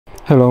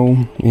Hello,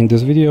 in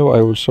this video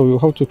I will show you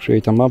how to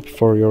create a map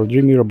for your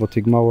DREAME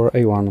Roboticmower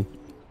A1.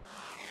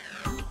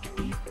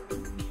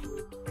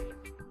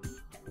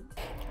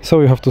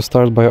 So you have to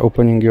start by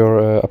opening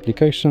your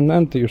application,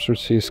 and you should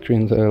see a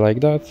screen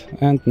like that.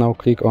 And now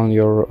click on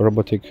your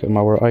robotic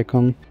mower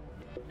icon.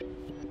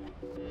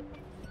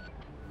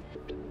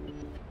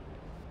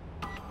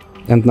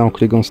 And now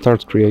click on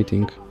Start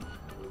Creating.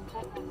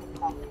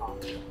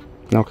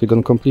 Now click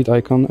on Complete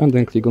icon and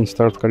then click on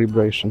Start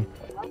Calibration.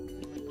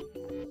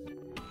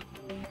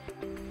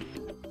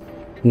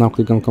 Now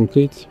click on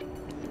Complete,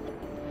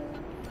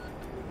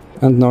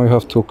 and now you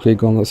have to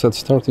click on Set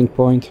Starting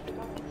Point,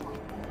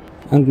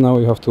 and now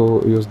you have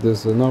to use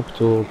this knob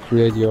to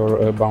create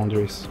your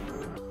boundaries.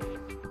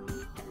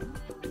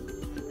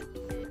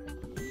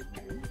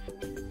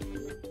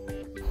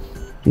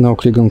 Now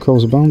click on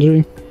Close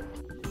Boundary,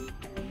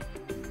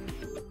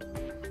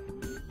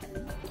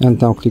 and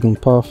now click on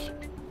Path,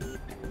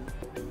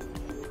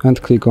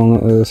 and click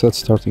on Set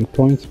Starting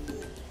Point.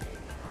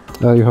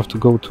 You have to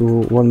go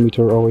to 1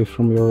 meter away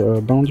from your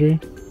boundary.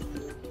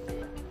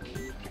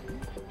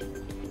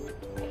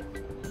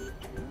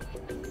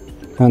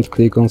 And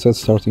click on Set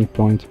Starting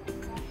Point.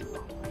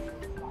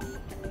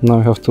 Now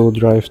you have to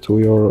drive to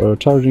your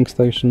charging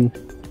station.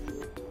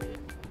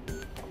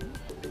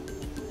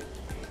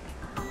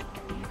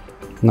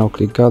 Now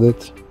click Got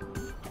it.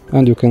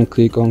 And you can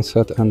click on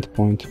Set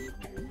Endpoint.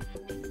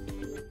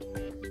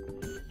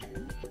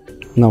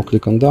 Now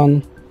click on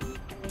Done.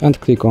 And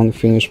click on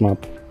Finish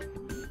Map.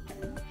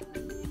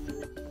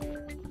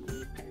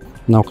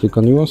 Now click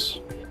on Use,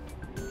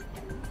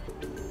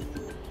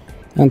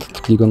 and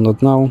click on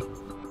Not Now.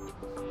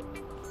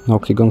 Now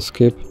click on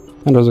Skip,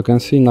 and as you can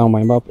see, now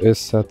my map is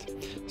set.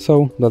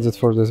 So that's it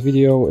for this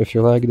video. If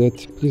you liked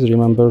it, please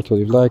remember to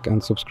leave a like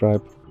and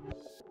subscribe.